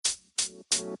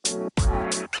I'm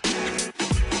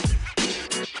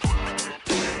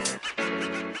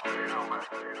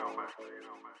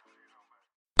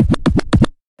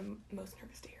most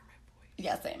nervous to hear my voice.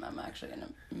 Yeah, same. I'm actually gonna.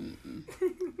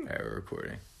 Alright, we're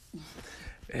recording.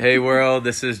 Hey world,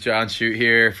 this is John Shoot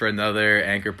here for another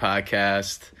Anchor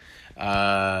podcast.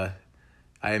 I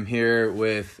am here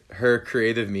with Her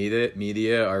Creative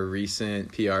Media, our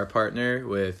recent PR partner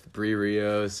with Brie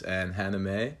Rios and Hannah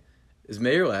May. Is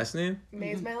May your last name?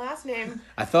 May's my last name.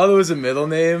 I thought it was a middle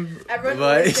name. Everyone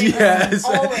but always thinks yes.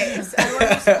 always.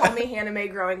 Everyone used to call me Hannah May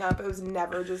growing up. It was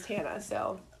never just Hannah,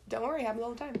 so don't worry, it happens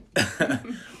all the time.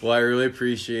 Well, I really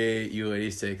appreciate you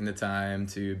ladies taking the time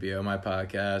to be on my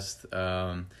podcast.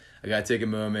 I gotta take a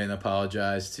moment and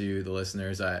apologize to the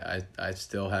listeners. I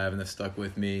still have and have stuck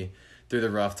with me through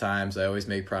the rough times. I always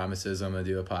make promises I'm gonna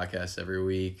do a podcast every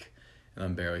week, and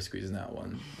I'm barely squeezing out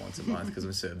one once a month because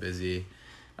I'm so busy.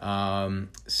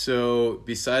 So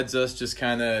besides us just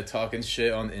kind of talking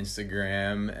shit on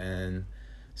Instagram and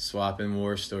swapping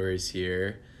war stories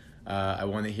here, I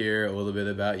want to hear a little bit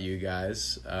about you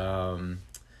guys.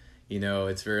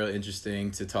 It's very interesting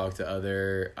to talk to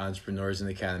other entrepreneurs in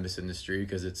the cannabis industry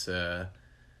because it's a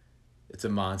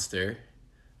monster.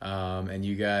 And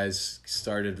you guys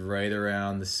started right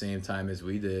around the same time as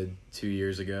we did 2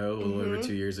 years ago, a little over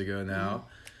 2 years ago now.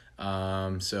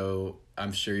 So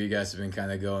I'm sure you guys have been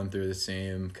kind of going through the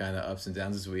same kind of ups and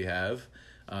downs as we have,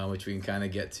 which we can kind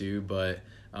of get to. But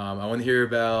I want to hear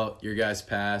about your guys'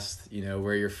 past,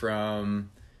 where you're from,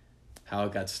 how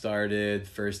it got started,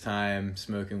 first time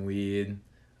smoking weed.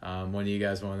 When do you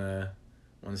guys want to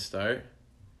start?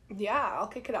 Yeah, I'll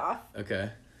kick it off.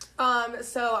 Okay.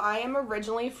 So I am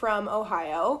originally from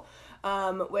Ohio,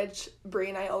 which Brie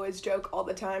and I always joke all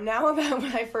the time now about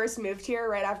when I first moved here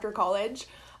right after college.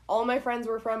 All my friends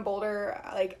were from Boulder,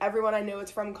 like everyone I knew was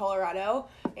from Colorado,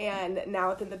 and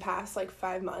now within the past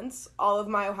 5 months, all of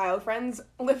my Ohio friends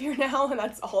live here now, and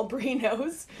that's all Brie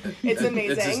knows. It's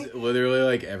amazing. It's just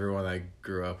literally everyone I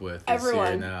grew up with is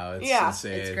here now. It's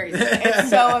insane. It's crazy. It's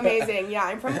so amazing. Yeah,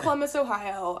 I'm from Columbus,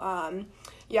 Ohio.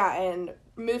 And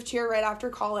moved here right after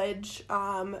college,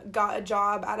 got a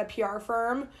job at a PR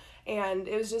firm, and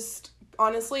it was just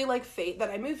honestly fate that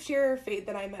I moved here, fate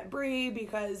that I met Brie,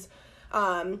 because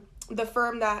the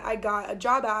firm that I got a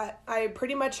job at, I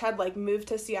pretty much had moved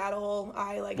to Seattle.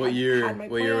 I What had year my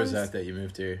was plans. that you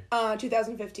moved here?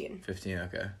 2015. 15,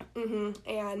 okay.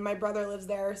 And my brother lives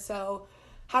there, so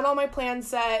had all my plans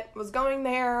set, was going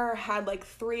there, had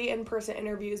 3 in-person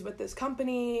interviews with this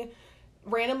company,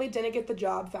 randomly didn't get the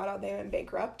job, found out they went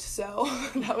bankrupt, so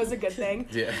that was a good thing.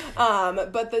 Yeah.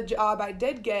 But the job I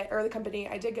did get, or the company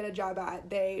I did get a job at,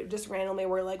 they just randomly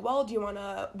were like, well, do you want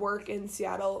to work in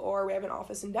Seattle, or we have an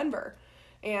office in Denver?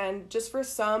 And just for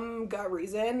some gut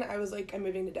reason, I was like, I'm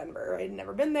moving to Denver. I'd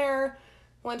never been there.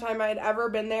 One time I'd ever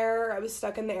been there, I was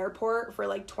stuck in the airport for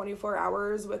 24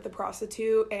 hours with the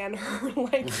prostitute and her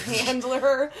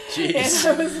handler. Jeez. And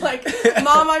I was like,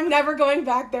 Mom, I'm never going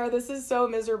back there. This is so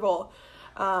miserable.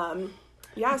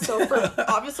 So for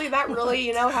obviously that really,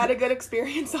 had a good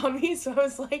experience on me. So I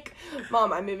was like,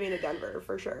 Mom, I'm moving to Denver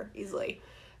for sure, easily.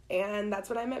 And that's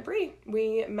when I met Brie.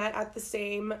 We met at the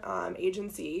same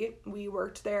agency. We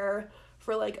worked there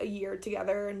for a year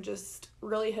together and just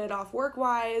really hit it off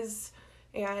work-wise.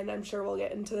 And I'm sure we'll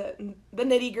get into the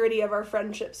nitty-gritty of our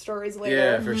friendship stories later.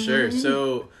 Yeah, for sure.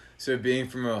 So being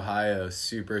from Ohio,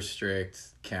 super strict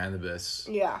cannabis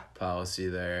policy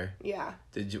there. Yeah.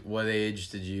 What age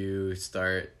did you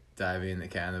start diving into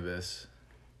cannabis?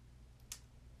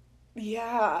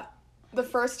 Yeah. The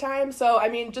first time, so I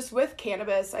mean, just with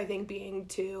cannabis, I think being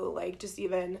too, just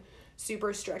even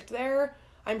super strict there,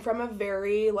 I'm from a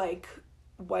very,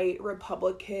 white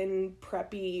Republican,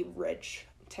 preppy, rich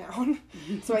town.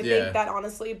 So I think that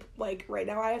honestly, right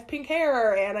now I have pink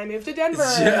hair and I moved to Denver.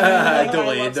 Yeah, and,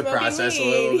 delayed the process a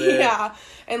little bit. Yeah.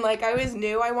 And I always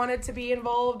knew I wanted to be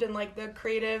involved in the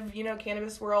creative,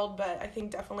 cannabis world, but I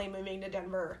think definitely moving to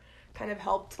Denver kind of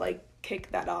helped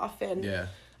kick that off. And yeah.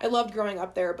 I loved growing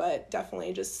up there, but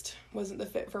definitely just wasn't the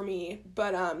fit for me.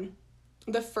 But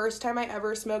the first time I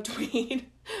ever smoked weed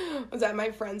was at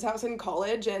my friend's house in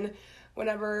college, and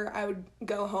whenever I would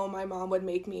go home, my mom would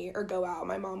make me, or go out,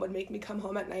 my mom would make me come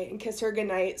home at night and kiss her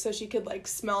goodnight so she could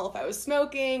smell if I was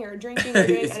smoking or drinking or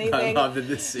doing anything. My mom did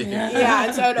the same. Yeah,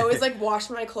 and so I'd always wash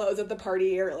my clothes at the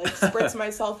party or spritz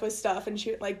myself with stuff, and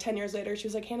she 10 years later she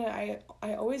was like, Hannah,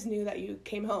 I always knew that you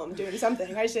came home doing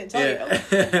something. I just didn't tell you.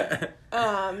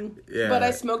 But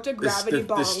I smoked a gravity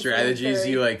bomb. The strategies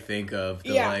you think of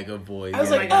to avoid. I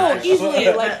was easily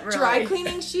dry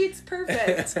cleaning sheets,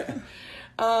 perfect.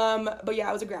 But yeah,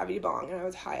 it was a gravity bong, and I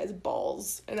was high as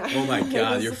balls. And Oh my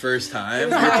God, your first time?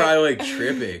 You're high. probably like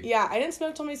tripping. Yeah, I didn't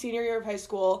smoke till my senior year of high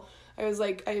school. I was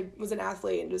an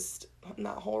athlete and just in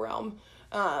that whole realm.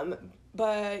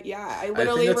 But yeah, I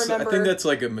literally remember. I think that's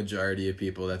like a majority of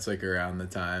people. That's like around the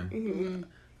time.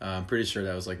 I'm pretty sure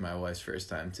that was like my wife's first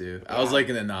time too. I was like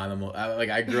an anonymous.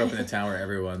 I grew up in a town where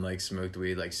everyone like smoked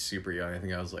weed like super young. I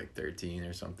think I was like 13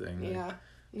 or something. Yeah.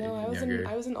 No, I was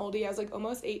an oldie. I was like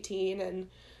almost 18, and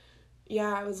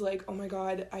yeah, I was like, oh my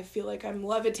God, I feel like I'm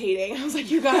levitating. I was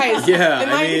like, you guys, am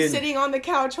I sitting on the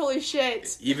couch? Holy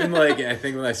shit. Even like, I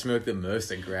think when I smoked the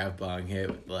most, a grav bong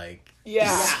hit like, yeah.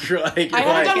 Like, I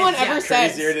haven't done one ever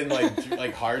since. Crazier than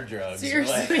like hard drugs.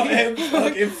 Seriously. Like, I'm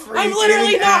fucking freaking I'm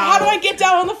literally not. out. How do I get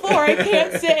down on the floor? I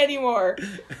can't sit anymore.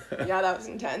 Yeah, that was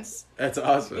intense. That's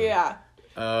awesome. Yeah.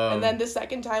 And then the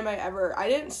second time I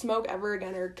didn't smoke ever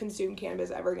again or consume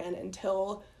cannabis ever again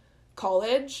until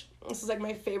college. This is like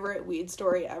my favorite weed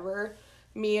story ever.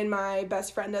 Me and my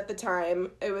best friend at the time,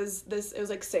 it was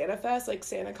like Santa Fest, like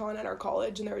SantaCon at our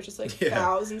college, and there was just like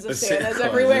thousands of Santas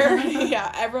everywhere.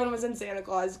 Yeah, everyone was in Santa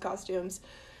Claus costumes.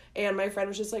 And my friend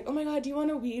was just like, oh my God, do you want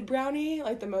a weed brownie?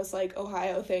 Like the most like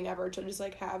Ohio thing ever to just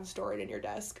like have stored in your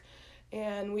desk.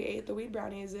 And we ate the weed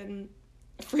brownies and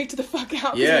freaked the fuck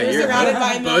out. Yeah, you're surrounded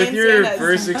by a million both your Santas.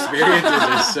 first experiences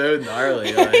are so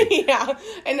gnarly. Like. Yeah,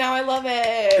 and now I love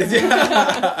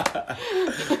it.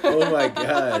 Oh my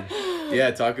God.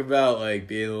 Yeah, talk about like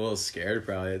being a little scared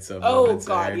probably at some Oh moments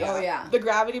God, there. yeah. Oh, yeah. The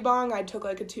gravity bong, I took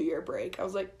like a 2-year break. I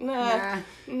was like, nah,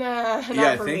 not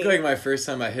Yeah, I for think me. like my first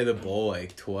time I hit a bowl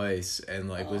like twice and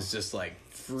like was just like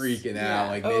freaking out,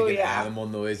 like Oh, making yeah. animal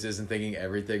noises and thinking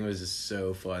everything was just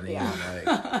so funny. Yeah. And,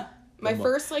 like, My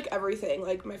first, like, everything,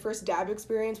 like, my first dab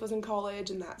experience was in college,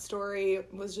 and that story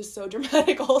was just so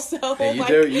dramatic also. yeah, like,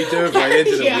 you dove right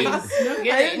into the yeah. weeds. No I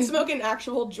kidding. didn't smoke an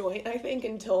actual joint, I think,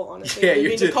 until, honestly, Yeah,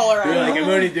 moving to Colorado. you're like, I'm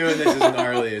only doing this as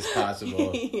gnarly as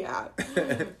possible. Yeah.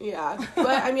 Yeah.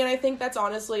 But, I mean, I think that's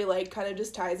honestly, like, kind of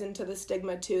just ties into the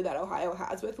stigma, too, that Ohio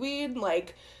has with weed.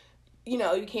 Like, you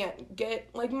know, you can't get,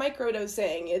 like,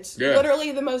 microdosing. It's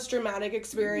literally the most dramatic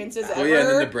experiences ever. Well, yeah, and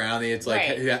then the brownie, it's like,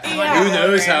 Right. who Yeah.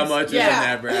 knows how much is in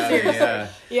Yeah. that brownie? Yeah.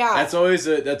 Yeah. That's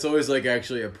always like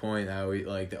actually a point how we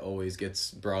like that always gets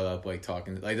brought up, like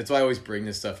talking, like that's why I always bring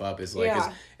this stuff up is like,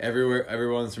 'cause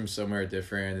everyone's from somewhere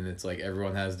different, and it's like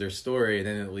everyone has their story, and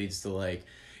then it leads to like,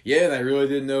 yeah, and I really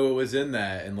didn't know what was in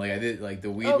that, and like I did, like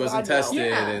the weed wasn't God, no. tested,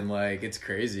 Yeah. and like it's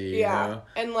crazy, Yeah. you know?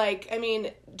 And like, I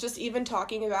mean, just even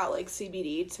talking about like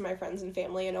CBD to my friends and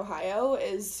family in Ohio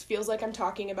feels like I'm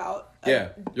talking about Yeah,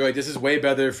 you're like, this is way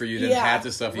better for you than Yeah. half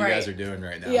the stuff you Right. guys are doing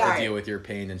right now Yeah. to deal with your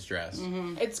pain and stress.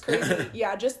 It's crazy.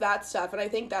 Yeah, just that stuff. And I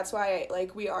think that's why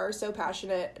like we are so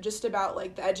passionate just about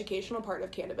like the educational part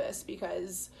of cannabis,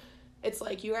 because it's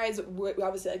like you guys we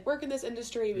obviously like work in this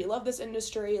industry, we love this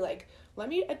industry, like let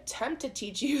me attempt to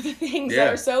teach you the things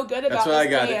that are so good about that's why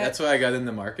this plant. That's why I got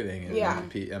into marketing, and Yeah.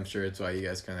 I'm sure it's why you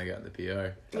guys kind of got into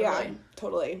PR. Yeah,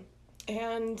 totally.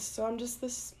 And so I'm just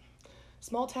this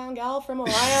small town gal from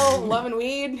Ohio, loving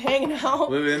weed, hanging out,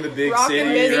 Living in the big rocking city,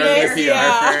 business, running a PR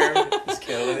yeah. firm, just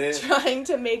killing it. trying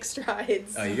to make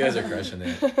strides. Oh, you guys are crushing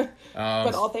it.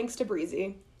 But all thanks to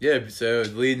Breezy. Yeah, so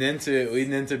leading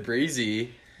into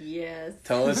Breezy, Yes.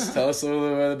 tell us a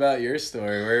little bit about your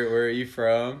story. Where are you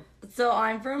from? So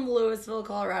I'm from Louisville,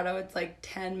 Colorado. It's like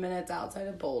 10 minutes outside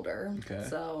of Boulder. Okay.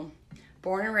 So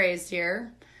born and raised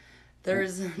here.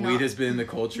 There's Weed has been in the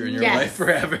culture in your Yes. life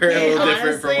forever. A little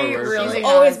different from honestly, where we're really from.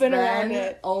 Always has been around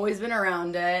it. Always been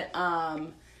around it.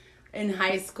 In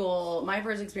high school, my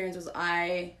first experience was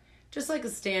just like a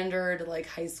standard like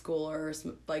high schooler,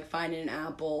 like finding an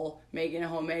apple, making a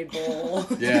homemade bowl,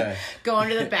 Yeah. going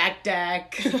to the back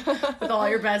deck with all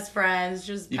your best friends,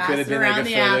 just You could have passing been around like a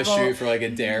the photo apple. shoot for like a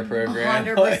DARE program.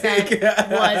 100% Like- was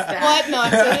that. What not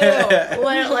to do?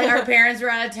 Like our parents were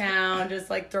out of town, just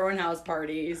like throwing house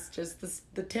parties, just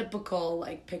the typical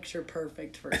like picture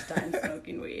perfect first time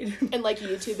smoking weed. And like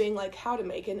YouTubing like how to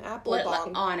make an apple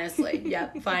bong. Honestly, yeah,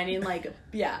 finding like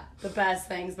the best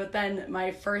things. But then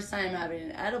my first time having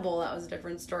an edible, that was a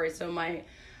different story. So my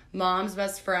mom's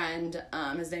best friend,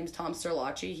 his name's Tom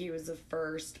Sterlacci. He was the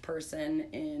first person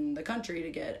in the country to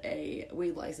get a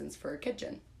weed license for a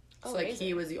kitchen. So like amazing.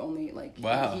 he was the only like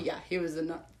Wow. he was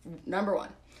the number one.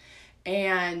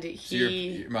 And So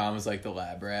your mom was like the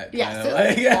lab rat. yeah, Kinda so,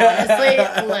 like.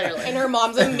 honestly, literally. And her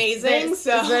mom's amazing, This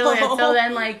so is literally it. So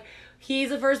then like he's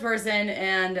the first person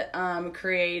and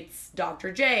creates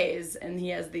Dr. J's, and he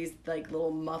has these like little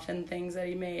muffin things that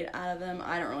he made out of them.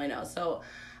 I don't really know. So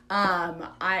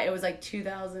it was like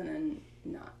 2000 and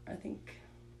not, I think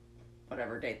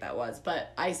whatever date that was,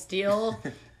 but I steal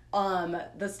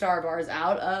the Star Bars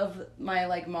out of my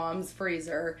like mom's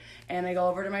freezer, and I go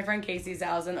over to my friend Casey's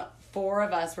house, and 4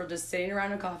 of us were just sitting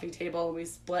around a coffee table. We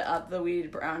split up the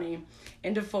weed brownie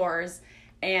into 4s,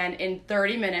 and in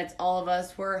 30 minutes, all of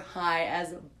us were high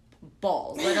as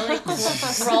balls, literally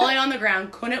crawling on the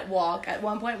ground, couldn't walk. At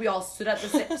one point, we all stood up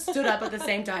at the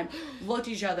same time, looked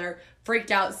at each other,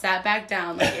 freaked out, sat back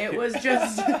down. Like, it was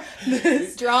just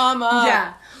this drama.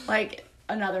 Yeah, like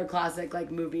another classic like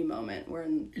movie moment where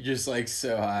You're just like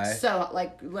so high. so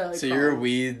like literally. So your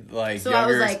weed like So I was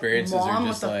younger like, experiences Mom, are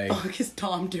just what the like fuck is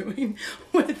Tom doing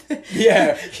with it?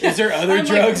 yeah. Is there other I'm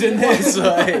drugs like, in this?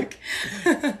 Like,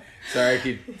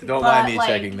 sorry, don't mind me like,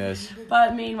 checking this.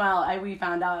 But meanwhile, we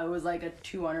found out it was like a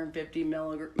 250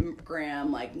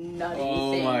 milligram like nutty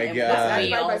Oh thing. my And God. we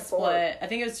By all 4. split. I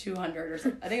think it was 200 or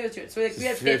something. I think it was 200. So like, we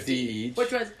had 50 each?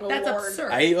 which was that's Lord.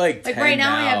 absurd. I eat like 10 right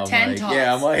now I have I'm 10 like, tops.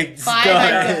 yeah, I'm like 5 done.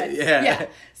 I'm good. Yeah.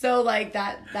 So like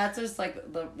that's just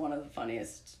like the one of the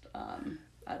funniest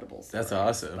edibles. That's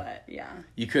awesome. But yeah.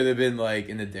 You could have been like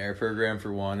in the Dare program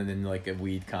for one, and then like a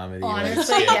weed comedy.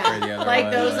 Honestly, like, skit yeah. for the other Like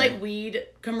one, those like weed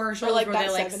commercials Or, like, where they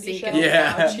that like 70s sneak show. in the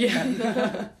Yeah. couch.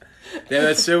 Yeah. Yeah,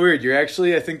 that's so weird. You're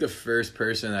actually, I think, the first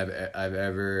person I've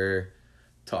ever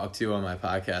talked to on my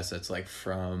podcast that's like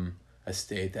from a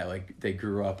state that like they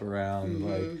grew up around.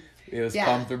 Like it was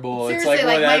comfortable. Seriously, it's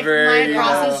like whatever. my you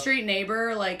across know? the street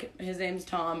neighbor, like his name's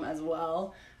Tom as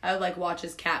well. I would like watch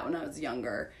his cat when I was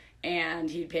younger, and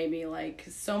he'd pay me like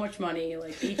so much money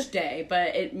like each day.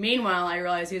 But meanwhile, I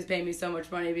realized he was paying me so much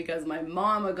money because my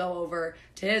mom would go over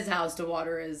to his house to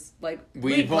water his like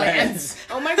Weed plants.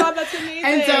 Oh my God, that's amazing.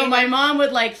 And so my mom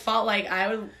would like fall like I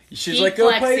would. She's feed like,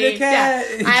 go play the cat.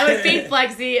 Yeah. I would feed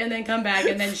Flexi and then come back,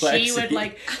 and then she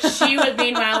would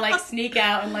meanwhile like sneak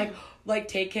out and like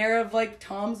take care of like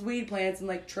Tom's weed plants and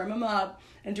like trim them up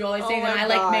and do all these things. my And I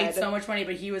like made God. so much money,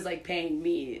 but he was like paying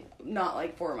me not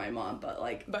like for my mom,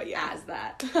 but yeah. as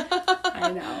that.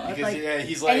 I know. It's, Because like, yeah,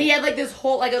 he's like, and he had like this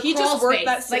whole like a He crawl just worked space,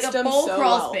 that like a system full so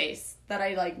crawl well. space that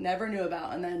I like never knew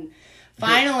about, and then.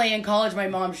 Finally, in college, my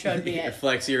mom showed me it.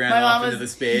 Flexi ran My mom off into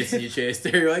was- the space and you chased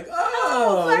her. You're like,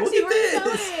 oh, look Flexi, at where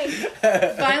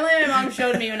this. Finally, my mom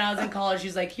showed me when I was in college.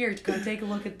 She's like, "Here, come take a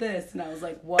look at this." And I was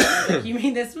like, "What?" I was like, "You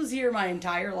mean this was here my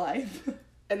entire life?"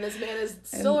 And this man is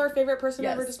still our favorite person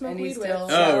Yes, ever to smoke and weed he's with. still-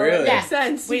 Oh, really? It Yeah. makes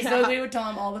sense. We yeah. smoke weed with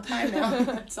Tom all the time now.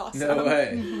 That's awesome. No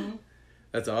way.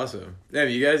 That's awesome. Yeah,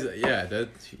 you guys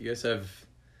have.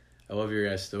 I love your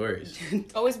guys' stories.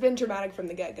 Always been dramatic from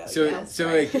the get-go. So you know?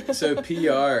 so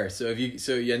PR.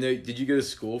 Did you go to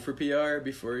school for PR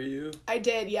before you? I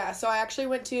did, yeah. So I actually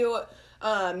went to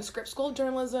Scripps School of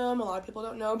Journalism. A lot of people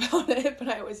don't know about it, but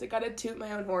I always got to toot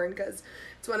my own horn because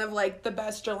it's one of like the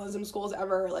best journalism schools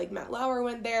ever. Like Matt Lauer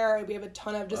went there. We have a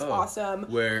ton of just awesome.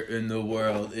 Where in the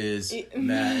world is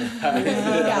Matt?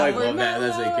 Yeah, Like, we're well, Matt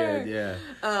as a Matt kid,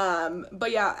 yeah. But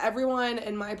yeah, everyone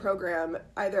in my program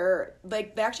either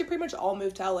like they actually pretty much all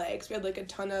moved to LA because we had like a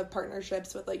ton of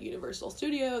partnerships with like Universal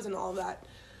Studios and all of that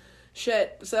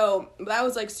shit. So that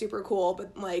was like super cool.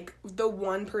 But like the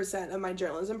 1% of my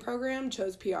journalism program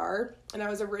chose PR, and I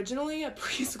was originally a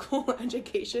preschool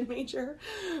education major,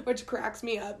 which cracks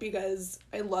me up because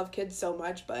I love kids so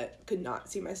much, but could not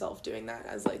see myself doing that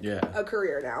as like a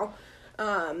career now.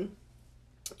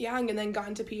 Yeah, and then got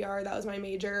into PR. That was my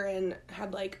major, and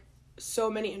had like so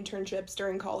many internships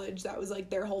during college. That was like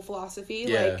their whole philosophy.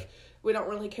 Yeah. Like, we don't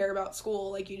really care about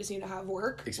school. Like, you just need to have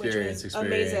work. Experience. which was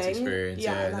amazing.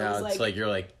 Yeah, and I now was it's like you're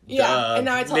like, yeah, duh, and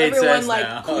now I tell made everyone sense like,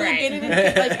 now. cool, Right. get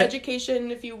into like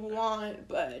education if you want,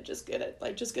 but just get it,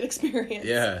 like just get experience.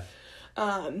 Yeah.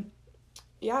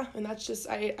 Yeah, and that's just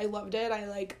I loved it.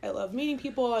 I love meeting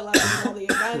people. I love doing all the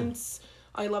events.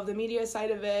 I love the media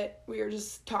side of it. We were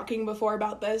just talking before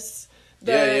about this.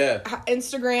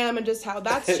 Instagram and just how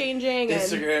that's changing.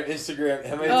 Instagram.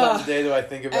 How many times a day do I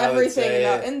think about everything it?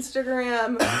 about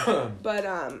Instagram. But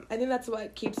I think that's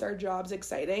what keeps our jobs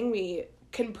exciting. We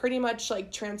can pretty much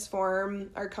like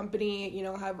transform our company,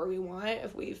 however we want.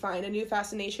 If we find a new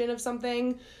fascination of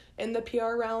something in the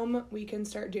PR realm, we can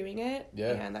start doing it.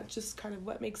 Yeah. And that's just kind of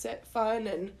what makes it fun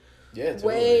and Totally.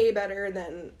 way better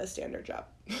than a standard job.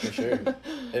 For sure.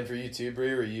 And for you too,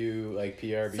 Brie, were you like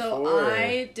PR before? So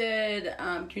I did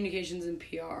communications and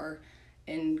PR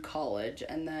in college,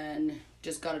 and then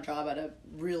just got a job at a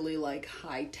really like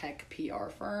high tech PR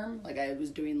firm. Like I was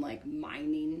doing like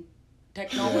mining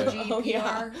technology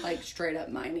PR, like straight up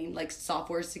mining, like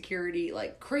software security,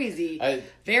 like crazy.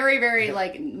 Very, very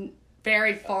like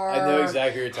very far. I know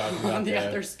exactly what you're talking about. on the there.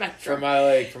 other spectrum.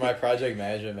 For my project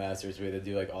management masters, we had to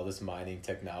do like all this mining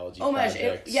technology Oh my gosh,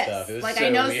 project yes. stuff. It was Like, so I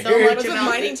know weird. so much What's with about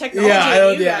mining it. technology? Yeah, I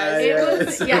don't. you Yeah, guys? It yeah. was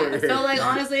it's so yeah. weird. So like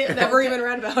honestly, Never even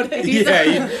read about it.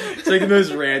 It's like the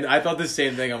most random. I thought the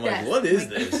same thing. I'm like, Yes. what is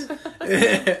this?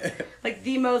 like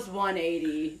the most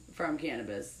 180 from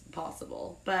cannabis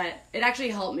possible. But it actually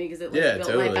helped me because it like, Yeah, built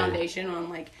totally. my foundation on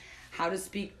like how to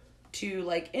speak to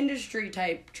like industry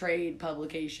type trade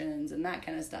publications and that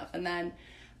kind of stuff. And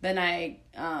then I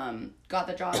got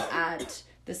the job at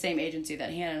the same agency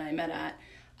that Hannah and I met at.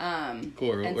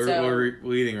 Cool. And We're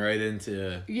leading right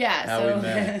into Yeah, how so we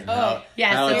met. And Oh, yeah,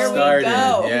 how so it here we started.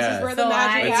 go. Yeah. This is where the So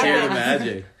magic Let's hear the happens.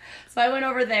 magic. So I went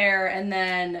over there, and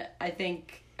then I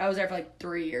think I was there for like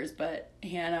 3 years, but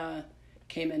Hannah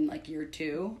came in like year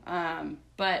 2.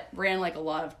 But ran like a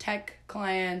lot of tech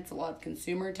clients, a lot of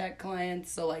consumer tech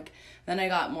clients. So like then I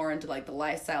got more into like the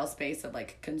lifestyle space of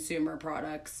like consumer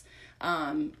products,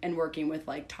 and working with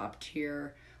like top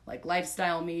tier like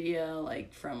lifestyle media,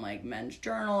 like from like Men's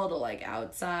Journal to like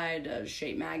Outside,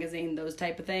 Shape Magazine, those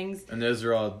type of things. And those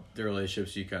are all the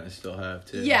relationships you kind of still have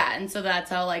too. Yeah, and so that's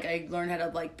how like I learned how to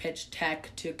like pitch tech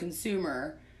to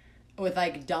consumer with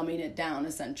like dumbing it down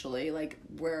essentially, like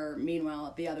where meanwhile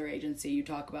at the other agency you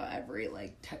talk about every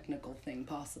like technical thing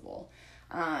possible.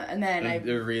 And then And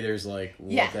the reader's like,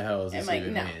 what yeah, the hell is this I'm like,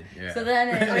 even no. mean? Yeah. So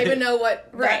then I don't even know what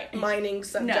Right. that mining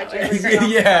subject No, you're it's- talking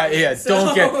yeah, about. yeah.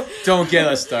 So- Don't get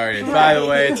us started. By the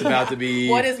way, it's about to be.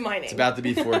 What is mining? It's about to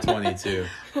be 422.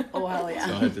 oh hell yeah.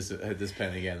 So I'll hit this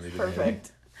pen again. Leave it in.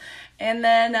 Perfect. And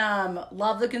then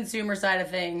love the consumer side of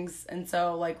things, and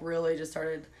so like really just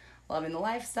started loving the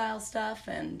lifestyle stuff,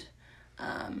 and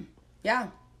yeah,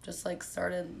 just like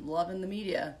started loving the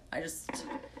media. I just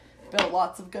built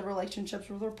lots of good relationships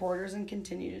with reporters and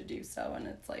continue to do so, and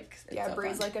it's like it's Yeah, so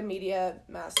Bree's fun. like a media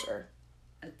master.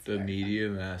 It's The very media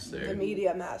master. The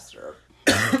media master.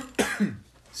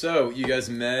 So you guys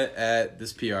met at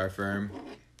this PR firm,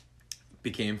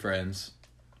 became friends.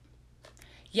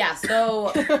 Yeah,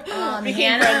 so Became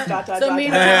Hannah, friends, dot, dot, so dot, me,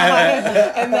 dot,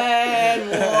 dot. And then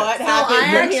what so happened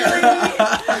I from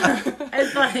here? actually,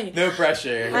 it's funny. No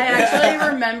pressure. I actually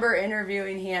remember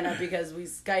interviewing Hannah because we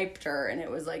Skyped her, and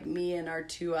it was like me and our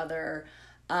 2 other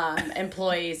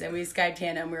employees, and we Skyped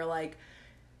Hannah, and we were like,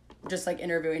 just like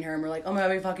interviewing her, and we're like, oh my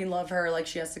god, we fucking love her, like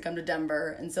she has to come to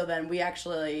Denver. And so then we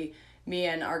actually, me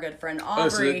and our good friend Aubrey. Oh,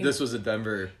 so this was a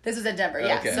Denver. This was in Denver,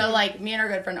 yeah. Okay. So like me and our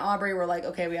good friend Aubrey were like,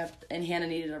 okay, we have, and Hannah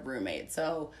needed a roommate,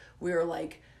 so we were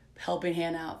like helping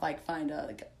Hannah out, like find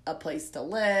a place to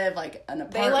live, like an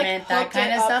apartment, that hooked kind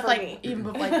it of up stuff, for like me. even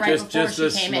like right before Just she a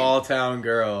came small in. town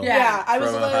girl. Yeah. Yeah, I was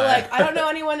From literally Ohio. like, I don't know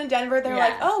anyone in Denver. They're Yeah.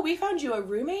 like, oh, we found you a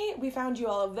roommate. We found you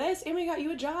all of this, and we got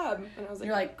you a job. And I was like,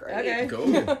 You're like, great. okay,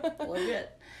 Go.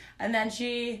 legit. And then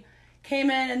she came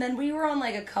in, and then we were on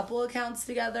like a couple accounts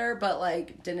together, but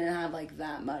like didn't have like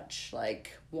that much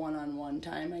like one-on-one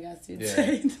time, I guess you'd Yeah.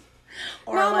 say.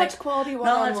 Or Not like much quality not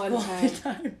much one-on-one quality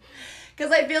time.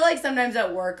 Because I feel like sometimes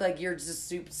at work, like you're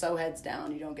just so heads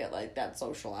down, you don't get like that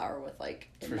social hour with like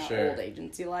in For that sure. old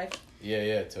agency life.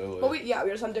 Yeah, totally. But we were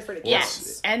just on different accounts.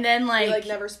 Yes, and then We like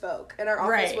never spoke, and our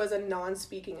office Right. was a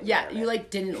non-speaking yeah, environment. you like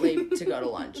didn't leave to go to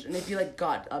lunch, and if you like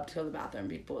got up to go to the bathroom,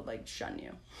 people would like shun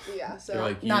you. Yeah, so They're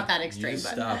like, Not you- that extreme, you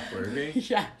but- stop working.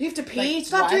 Yeah, you have to pee. Like,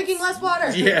 Stop what? drinking less water.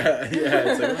 Yeah.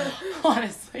 It's like,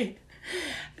 honestly.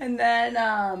 And then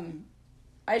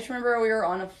I just remember we were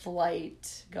on a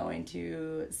flight going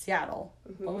to Seattle.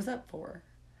 What was that for?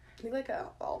 I think like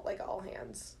all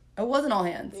hands. It wasn't all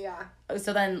hands. Yeah.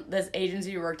 So then this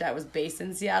agency we worked at was based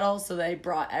in Seattle, so they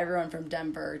brought everyone from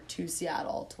Denver to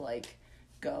Seattle to like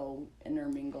go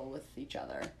intermingle with each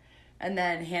other. And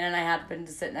then Hannah and I happened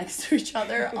to sit next to each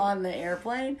other on the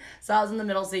airplane. So I was in the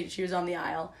middle seat, she was on the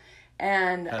aisle.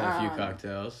 And had a few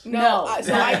cocktails. No,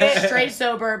 so I get straight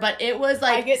sober, but it was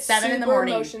I like get 7 in the super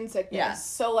morning. motion sickness. Yeah.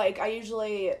 So like I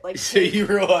usually like So you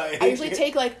were like, I usually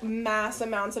take like mass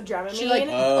amounts of Dramamine. She like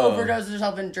Oh. overdosed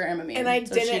herself in Dramamine. and I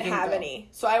so she didn't can have go. any.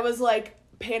 So I was like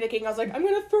panicking. I was like, I'm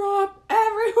gonna throw up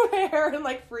everywhere and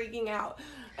like freaking out.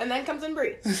 And then comes in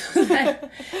Bree.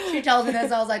 She tells me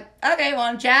this, I was like, okay,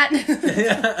 want to chat?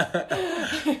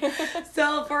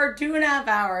 So for 2.5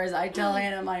 hours, I tell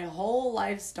Hannah my whole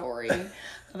life story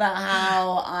about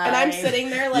how And I'm sitting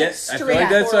there like Yes, I straight feel like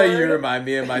that's why you forward. remind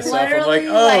me of myself. I'm like, Literally,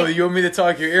 oh, like, you want me to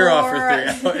talk your ear off for 3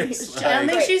 hours? I don't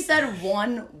Like, think she said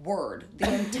one word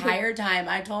the entire time.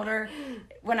 I told her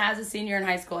when I was a senior in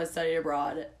high school, I studied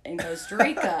abroad in Costa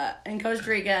Rica.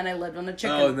 And I lived on a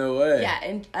chicken. Oh, no way. Yeah,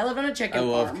 and I lived on a chicken I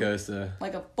love farm. Costa.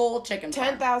 Like a full chicken farm.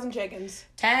 10,000 chickens.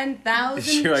 10,000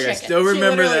 Sure, chickens. I still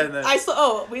remember She that. literally- I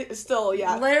still, we still,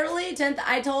 yeah. Literally,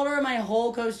 I told her my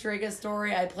whole Costa Rica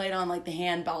story. I played on like the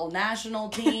handball national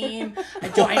team.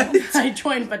 I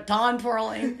joined baton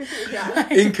twirling. Yeah.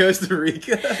 In Costa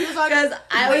Rica. She was on, Because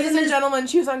I was ladies in and this, gentlemen,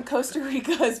 she was on Costa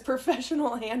Rica's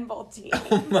professional handball team.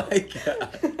 Oh my god.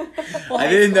 Well, I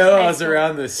didn't know I was high school.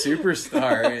 around the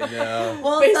superstar right now.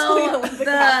 Well, Basically so Olympic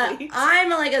athlete. I'm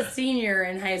like a senior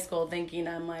in high school, thinking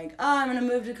I'm like, oh, I'm gonna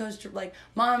move to Costa. Like,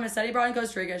 Mom, I'm gonna study abroad in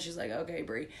Costa Rica. She's like, okay,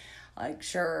 Brie, like,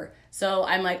 sure. So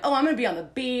I'm like, oh, I'm gonna be on the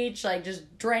beach, like,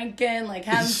 just drinking, like,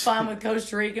 having fun with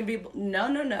Costa Rican people.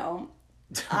 No.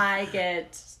 I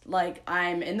get like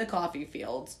I'm in the coffee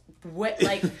fields,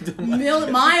 like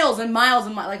miles and miles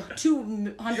and miles, like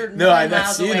 200 No, I've not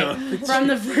miles seen away them. from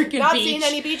the freaking Not beach. seen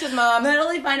any beaches, Mom.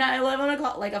 Literally find out I live on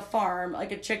a farm,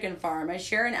 like a chicken farm. I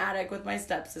share an attic with my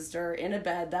stepsister in a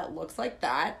bed that looks like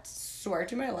that. Swear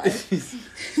to my life.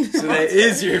 So that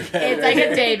is your bed. It's like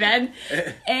a day bed.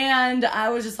 And I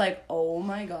was just like, oh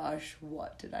my gosh,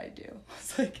 what did I do?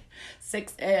 It's like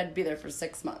I had to be there for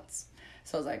 6 months.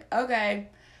 So I was like, okay.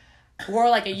 Wore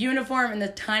like a uniform in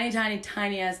this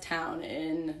tiny ass town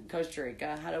in Costa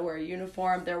Rica. Had to wear a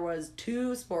uniform. There was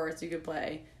 2 sports you could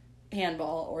play,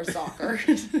 handball or soccer.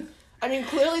 I mean,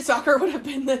 clearly soccer would have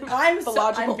been the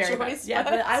logical very choice. bad. Yeah,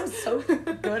 but I was so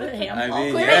good at handball. I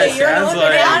mean, Clearly, yeah, it you're an sounds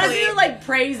Olympic They like. athlete. honestly like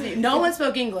praised me. No one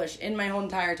spoke English in my whole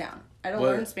entire town. I had to What?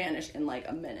 learn Spanish in like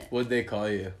a minute. What'd they call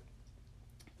you?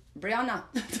 Brianna.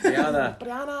 Brianna.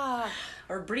 Brianna.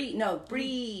 Or Brie. No,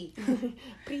 Brie.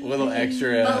 A little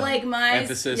extra But like my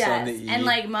emphasis yes, on the E. and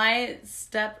like my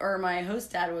my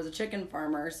host dad was a chicken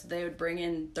farmer, so they would bring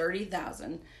in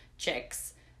 30,000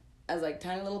 chicks as like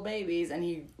tiny little babies, and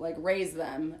he like raised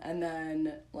them, and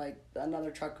then like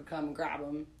another truck would come and grab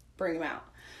them, bring them out.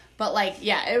 But like,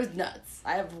 yeah, it was nuts.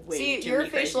 I have way See, too your many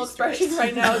facial crazy expression stories.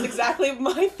 right now is exactly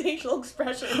my facial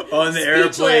expression. on the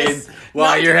airplane Speechless.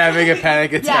 while Not- you're having a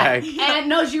panic Yeah, attack. and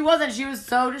no, she wasn't. She was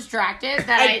so distracted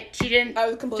that she didn't I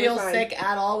was completely feel fine. sick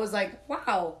at all. It was like,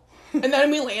 wow. And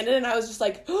then we landed, and I was just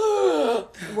like, we're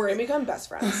gonna become best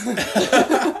friends.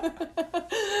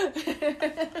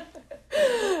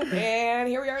 And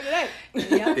here we are today.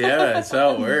 Yeah. Yeah, that's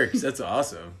how it works. That's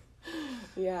awesome.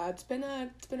 Yeah, it's been a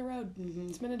road.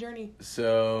 It's been a journey.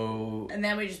 So, And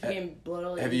then we just became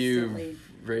literally have you instantly.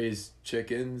 raised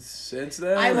chickens since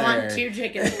then? I want or- 2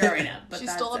 chickens growing up, but She's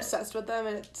that's still it. obsessed with them,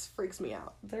 and it freaks me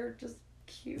out. They're just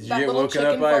cute. Did you That get little woken up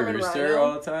chicken by a farm in rooster Rhino?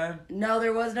 all the time? No,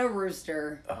 there was no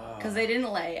rooster Oh. because they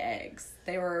didn't lay eggs.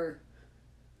 They were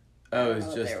Oh, I it's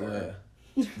don't know just what they the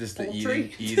just the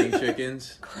Poultry? eating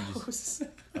chickens. Gross.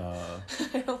 Uh,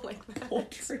 I don't like that.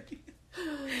 poultry.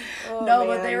 Oh, No,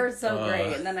 but man. they were so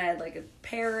great. And then I had like a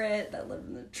parrot that lived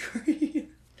in the tree.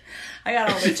 I got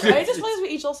all the I just realized we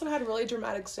each also had really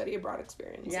dramatic study abroad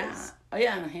experiences. Yeah. Oh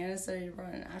yeah, Hannah studied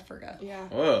abroad in Africa. Yeah.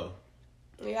 whoa,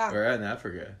 Yeah. we're in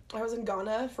Africa. I was in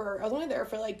Ghana I was only there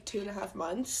for like 2.5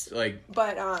 months. Like,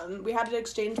 But we had an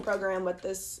exchange program with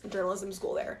this journalism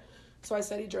school there. So I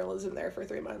studied journalism there for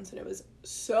 3 months, and it was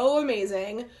so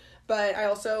amazing. But I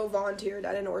also volunteered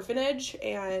at an orphanage,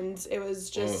 and it was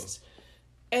just...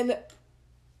 And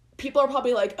people are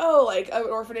probably like, oh, like an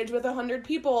orphanage with 100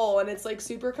 people, and it's like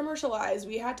super commercialized.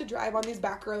 We had to drive on these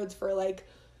back roads for like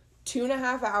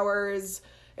 2.5 hours.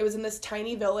 It was in this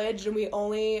tiny village, and we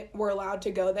only were allowed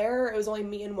to go there. It was only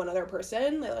me and one other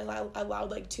person. They allowed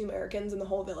like 2 Americans in the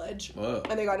whole village. whoa.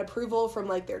 And they got approval from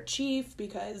like their chief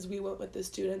because we went with the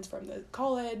students from the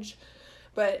college.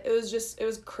 But it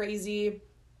was crazy.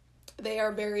 They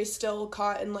are very still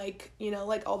caught in like,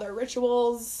 like all their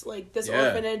rituals. Like this Yeah.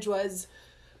 orphanage was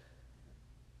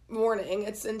mourning.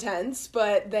 It's intense,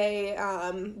 but they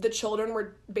the children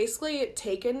were basically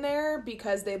taken there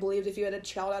because they believed if you had a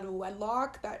child out of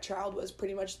wedlock, that child was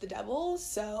pretty much the devil.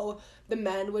 So the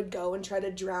men would go and try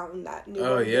to drown that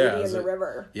newborn yeah, baby I in was the like-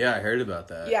 river. Yeah, I heard about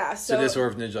that. Yeah, So so- this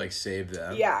orphanage like saved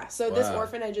them. Yeah, so this Wow.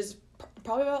 orphanage is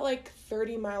probably about like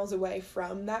 30 miles away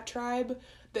from that tribe.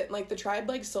 That like the tribe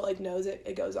like still like knows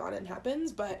it goes on and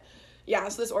happens, but yeah,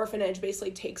 so this orphanage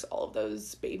basically takes all of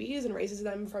those babies and raises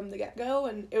them from the get-go,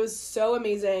 and it was so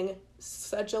amazing.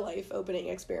 Such a life-opening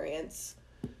experience.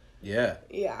 Yeah.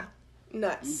 Yeah.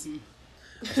 Nuts.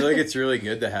 I feel like it's really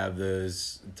good to have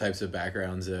those types of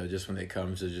backgrounds just when it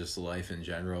comes to just life in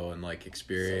general and like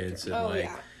experience and Oh, like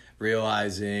yeah.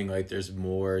 realizing like there's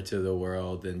more to the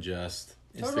world than just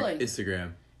Totally.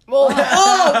 Instagram. Well, oh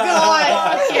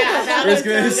god. Yeah, that We're was just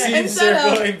gonna so keep good. Instead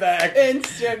of circling back.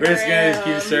 Instagram. We're just gonna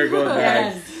keep circling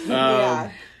back. Yes.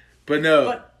 Yeah. But no.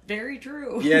 But very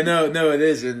true. Yeah, no, it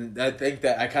is, and I think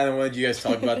that I kind of wanted you guys to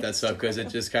talk about that stuff because it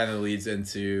just kind of leads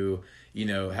into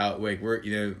how like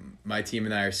we're my team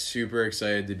and I are super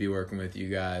excited to be working with you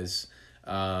guys.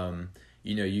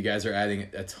 You guys are adding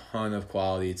a ton of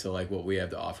quality to like what we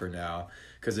have to offer now.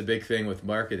 Because the big thing with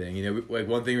marketing, like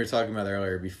one thing we were talking about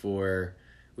earlier before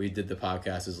we did the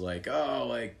podcast is like, oh,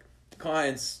 like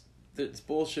clients, it's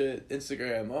bullshit,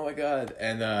 Instagram, oh my god,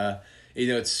 and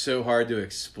it's so hard to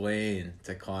explain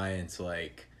to clients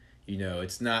like,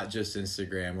 it's not just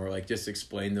Instagram, or like just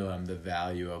explain to them the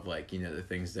value of like, the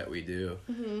things that we do.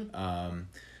 Mm-hmm.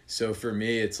 So for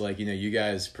me, it's like, you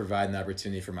guys provide an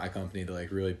opportunity for my company to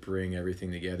like really bring everything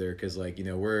together. Cause like,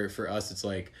 for us, it's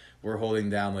like, we're holding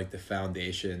down like the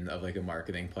foundation of like a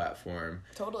marketing platform.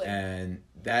 Totally. And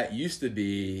that used to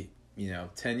be,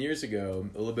 10 years ago,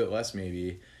 a little bit less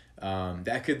maybe,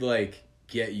 that could like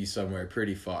get you somewhere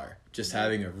pretty far. Just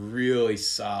having a really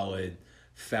solid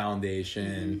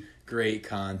foundation, great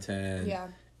content. Yeah.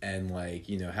 And like,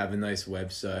 have a nice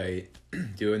website,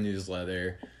 do a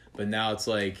newsletter. But now it's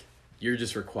like you're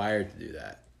just required to do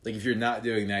that. Like if you're not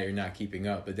doing that, you're not keeping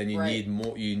up. But then you need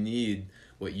more. You need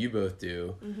what you both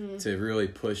do to really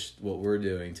push what we're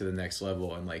doing to the next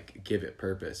level and like give it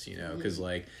purpose. Because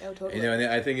like totally. and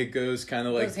I think it goes kind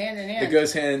of like goes hand in hand. It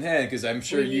goes hand in hand because I'm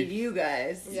sure we need you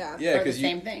guys. Yeah. Yeah, for the because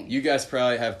same thing. You guys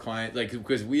probably have clients like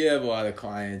because we have a lot of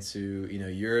clients who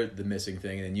you're the missing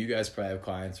thing, and then you guys probably have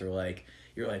clients who are like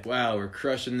you're like, wow, we're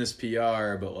crushing this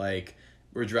PR, but like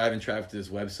we're driving traffic to this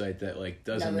website that like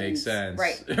doesn't make sense,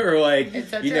 right? Or like It's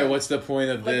so true. what's the point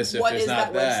of Like, this if what there's is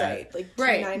not that website? Like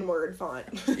Right. 9-word font.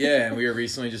 Yeah, and we were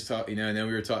recently just talking, and then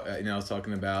we were talking, I was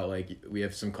talking about like we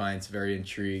have some clients very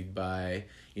intrigued by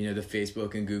the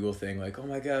Facebook and Google thing, like, oh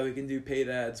my god, we can do paid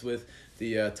ads with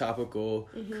the topical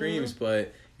creams,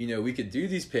 but we could do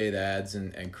these paid ads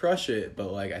and crush it,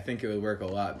 but like I think it would work a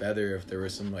lot better if there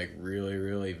was some like really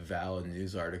really valid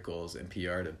news articles and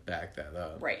PR to back that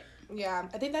up. Right. Yeah,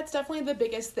 I think that's definitely the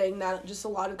biggest thing that just a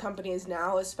lot of companies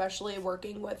now, especially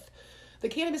working with the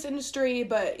cannabis industry,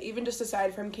 but even just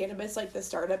aside from cannabis, like the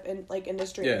startup and like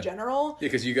industry in general. Yeah,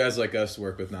 because you guys like us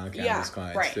work with non-cannabis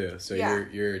clients too, so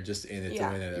you're just in it to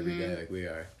win it every day, like we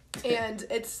are. And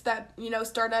it's that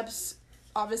startups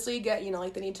obviously get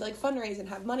like they need to like fundraise and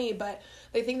have money, but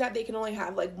they think that they can only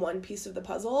have like one piece of the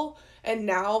puzzle. And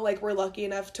now like we're lucky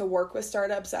enough to work with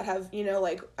startups that have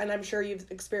like, and I'm sure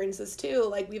you've experienced this too,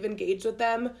 like we've engaged with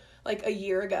them like a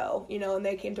year ago, and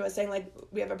they came to us saying like,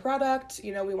 we have a product,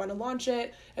 we want to launch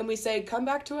it, and we say come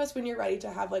back to us when you're ready to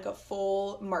have like a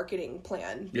full marketing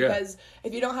plan, because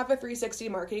if you don't have a 360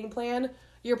 marketing plan,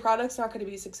 your product's not going to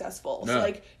be successful. No. So,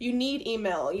 like, you need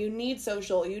email, you need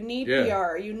social, you need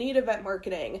PR, you need event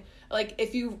marketing. Like,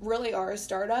 if you really are a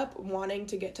startup wanting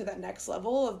to get to that next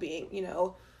level of being,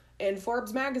 in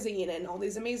Forbes magazine and all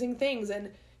these amazing things,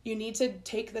 and you need to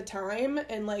take the time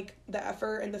and, like, the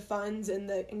effort and the funds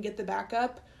and get the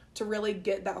backup to really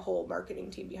get that whole marketing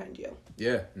team behind you.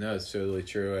 Yeah, no, it's totally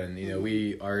true. And,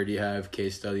 we already have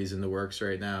case studies in the works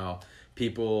right now.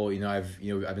 People, I've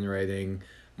been writing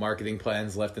marketing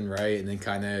plans left and right, and then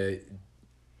kind of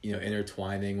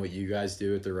intertwining what you guys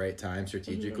do at the right time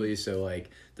strategically. So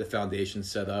like the foundation's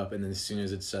set up, and then as soon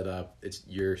as it's set up,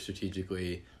 you're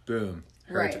strategically boom,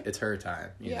 it's her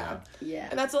time, you know. Yeah.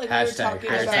 And that's like hashtag, we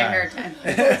were talking her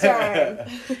about time.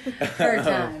 Her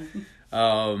time.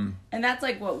 And that's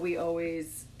like what we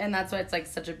always, and that's why it's like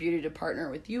such a beauty to partner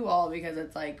with you all, because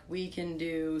it's like we can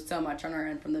do so much on our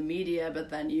end from the media, but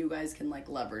then you guys can like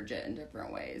leverage it in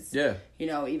different ways. Yeah.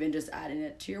 Even just adding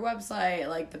it to your website,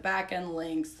 like the back end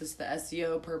links, just the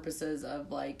SEO purposes of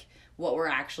like what we're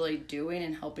actually doing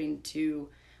and helping to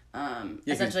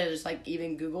essentially just like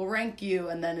even Google rank you,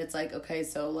 and then it's like, okay,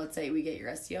 so let's say we get your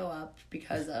SEO up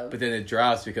because of, but then it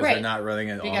drops because they're not running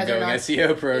an because ongoing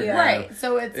SEO program. Right.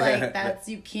 So it's like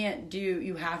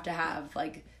you have to have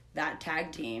like that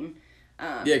tag team.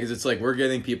 Because it's like we're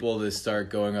getting people to start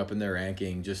going up in their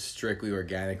ranking just strictly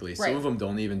organically. Some of them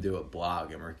don't even do a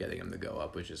blog, and we're getting them to go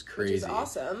up, which is crazy. Which is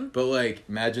awesome. But like,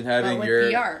 imagine having with your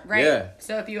PR, right? Yeah.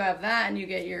 So if you have that and you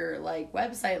get your like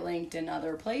website linked in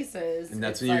other places, and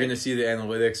that's when you're going to see the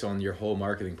analytics on your whole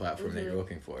marketing platform that you're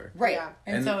looking for. Right. Yeah.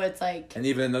 And so it's like, and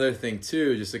even another thing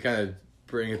too, just to kind of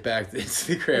bring it back to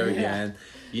Instagram again.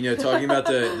 Talking about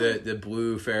the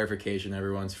blue verification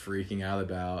everyone's freaking out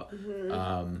about.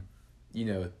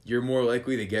 You're more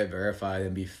likely to get verified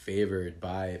and be favored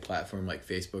by a platform like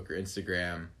Facebook or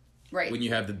Instagram Right. when you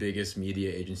have the biggest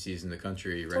media agencies in the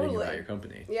country writing Totally. about your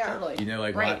company. Yeah. Totally. You know,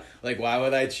 like Right. why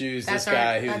would I choose That's this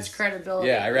guy that's credibility.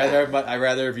 Yeah, I'd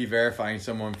rather be verifying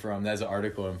someone from as an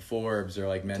article in Forbes or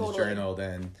like Men's Totally. Journal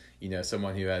than, you know,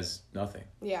 someone who has nothing.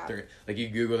 Yeah. Like you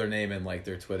Google their name and like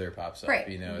their Twitter pops up. Right.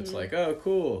 You know, it's like, oh,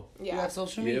 cool. You Yeah. have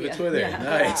social You media. have a Twitter. Yeah.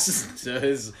 Nice. So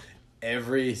is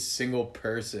every single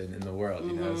person in the world,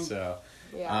 you know. So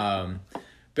Yeah.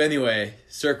 but anyway,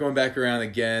 circling back around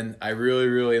again, I really,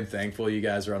 really am thankful you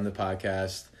guys are on the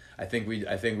podcast. I think we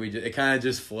it kind of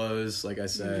just flows, like I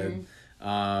said.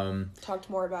 Talked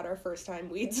more about our first time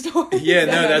weed stories. Yeah,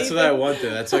 than no, that's what I anything. want to.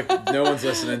 That's like no one's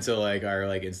listening to like our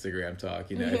like Instagram talk.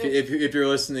 You know, if you're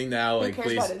listening now, like cares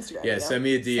please, about Instagram, yeah, you know? send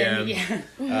me a DM. Yeah.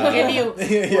 Uh, Give you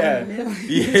yeah, 1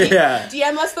 million. yeah.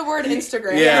 DM us the word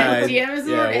Instagram. Yeah. DM us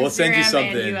the Yeah, word we'll send you Instagram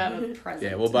something. And you have a present.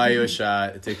 Yeah, we'll buy you a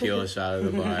shot, a tequila shot at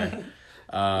the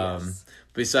bar.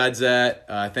 Besides that,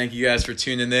 thank you guys for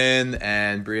tuning in,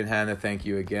 and Brie and Hannah, thank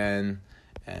you again.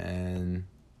 And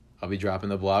I'll be dropping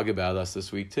the blog about us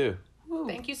this week too.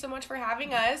 Thank you so much for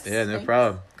having us. Yeah, no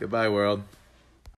problem. Goodbye, world.